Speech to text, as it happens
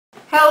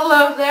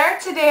Hello there,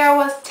 today I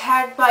was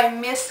tagged by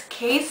Miss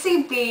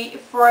Casey B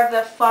for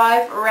the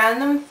 5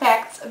 random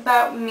facts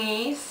about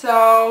me.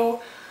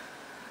 So,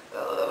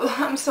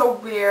 I'm so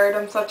weird,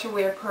 I'm such a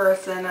weird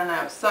person and I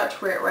have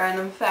such weird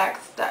random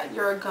facts that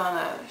you're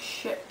gonna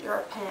shit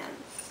your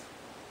pants.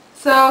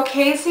 So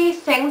Casey,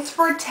 thanks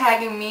for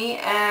tagging me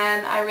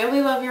and I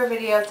really love your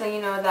videos and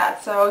you know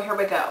that, so here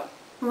we go.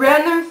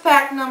 Random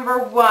fact number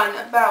 1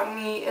 about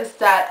me is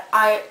that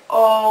I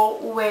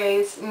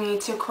always need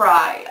to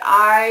cry.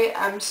 I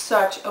am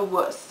such a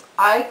wuss.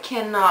 I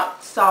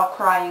cannot stop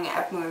crying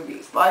at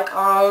movies. Like,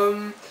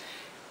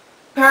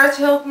 Paris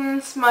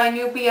Hilton's my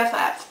new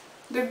BFF.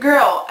 The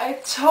girl, I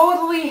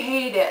totally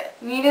hate it,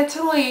 needed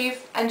to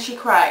leave and she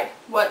cried.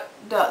 What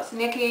does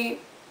Nikki?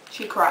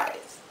 She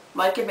cries.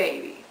 Like a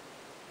baby.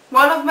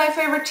 One of my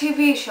favorite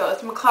TV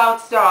shows,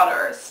 McCloud's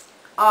Daughters.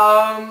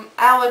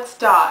 Alex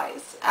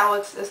dies.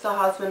 Alex is the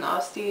husband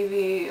of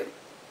Stevie.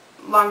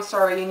 Long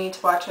story, you need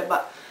to watch it,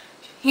 but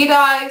he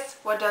dies.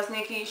 What does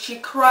Nikki? She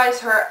cries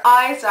her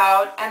eyes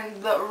out,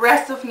 and the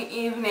rest of the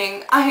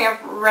evening I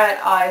have red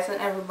eyes and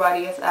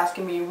everybody is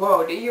asking me,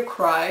 whoa, did you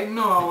cry?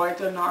 No, I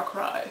did not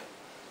cry.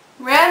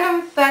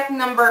 Random fact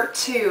number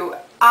 2.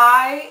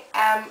 I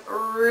am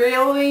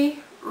really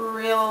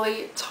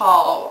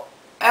tall.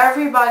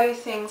 Everybody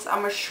thinks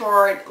I'm a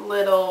short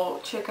little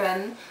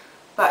chicken.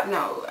 But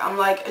no, I'm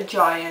like a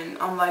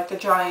giant. I'm like the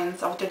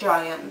giants of the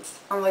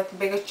giants. I'm like the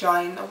biggest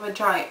giant of a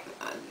giant.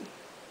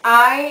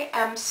 I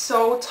am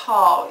so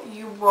tall,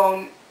 you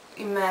won't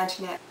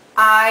imagine it.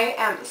 I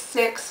am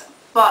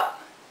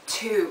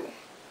 6'2".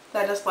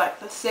 That is like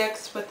the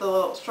 6 with the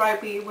little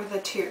stripey with a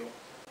 2.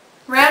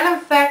 Random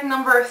fact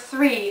number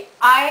 3.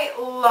 I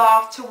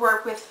love to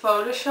work with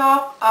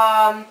Photoshop.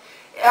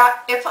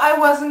 If I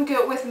wasn't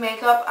good with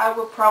makeup, I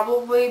would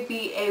probably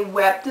be a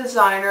web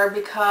designer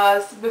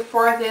because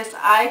before this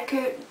I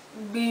could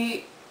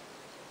be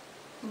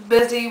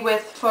busy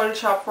with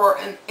Photoshop for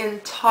an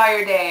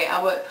entire day.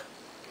 I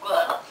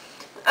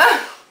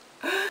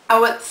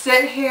would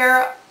sit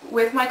here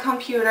with my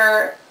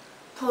computer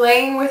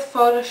playing with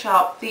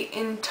Photoshop the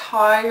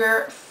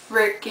entire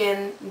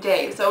freaking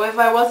day. So if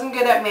I wasn't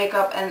good at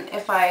makeup and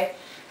if I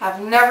have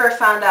never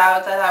found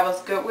out that I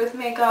was good with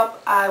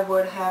makeup, I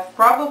would have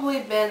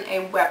probably been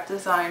a web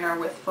designer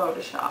with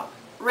Photoshop.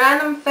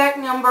 Random fact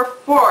number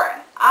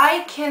 4.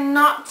 I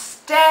cannot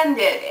stand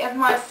it if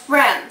my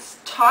friends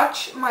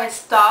touch my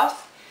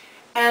stuff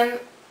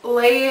and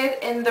lay it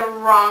in the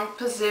wrong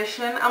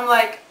position. I'm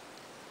like,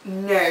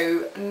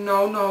 no.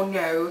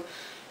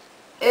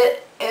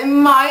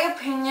 In my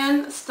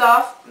opinion,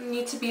 stuff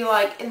needs to be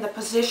like in the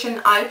position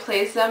I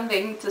place them.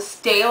 They need to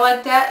stay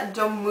like that.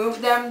 Don't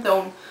move them.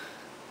 Don't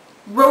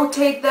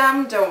rotate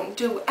them, don't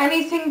do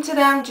anything to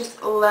them,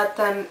 just let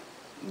them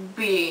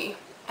be.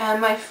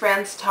 And my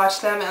friends touch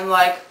them and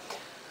like,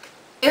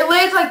 it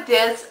lays like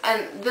this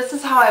and this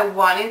is how I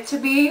want it to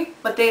be,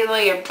 but they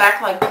lay it back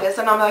like this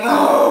and I'm like,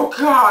 oh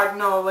god,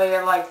 no, lay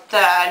it like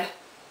that.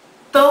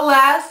 The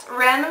last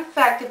random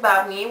fact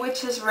about me,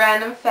 which is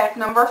random fact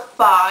number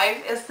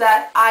 5, is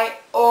that I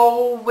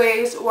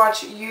always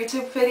watch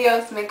YouTube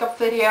videos, makeup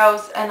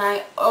videos, and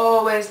I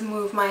always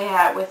move my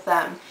head with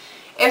them.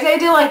 If they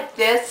do like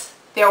this,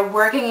 they're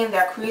working in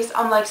their crease.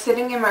 I'm like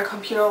sitting in my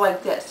computer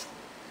like this.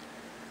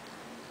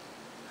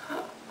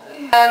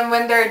 And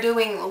when they're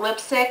doing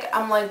lipstick,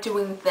 I'm like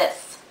doing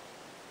this.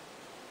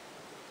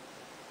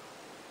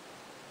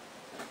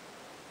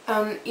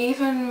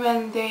 Even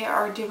when they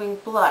are doing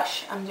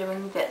blush, I'm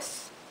doing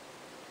this.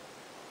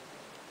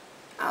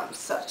 I'm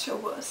such a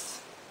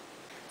wuss.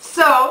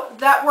 So,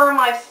 that were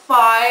my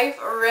 5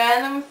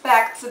 random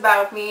facts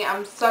about me.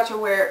 I'm such a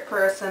weird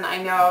person, I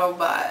know,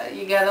 but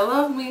you gotta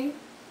love me.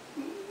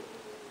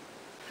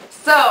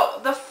 So,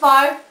 the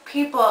 5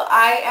 people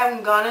I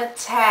am gonna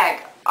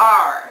tag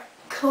are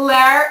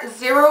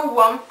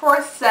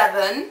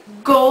Claire0147,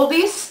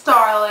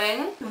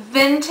 Goldiestarling,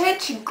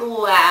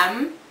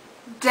 VintageGLAM,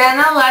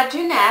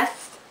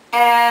 Danalajeunesse,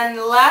 and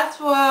the last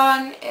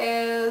one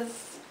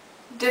is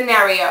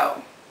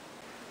Deannario.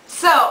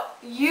 So,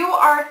 you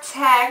are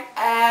tagged,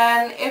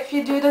 and if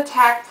you do the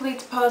tag,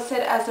 please post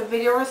it as a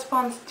video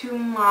response to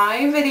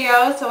my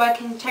video so I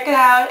can check it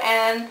out.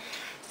 And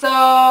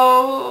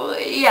so,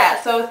 yeah,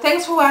 so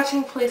thanks for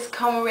watching. Please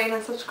comment, rate,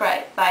 and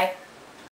subscribe. Bye.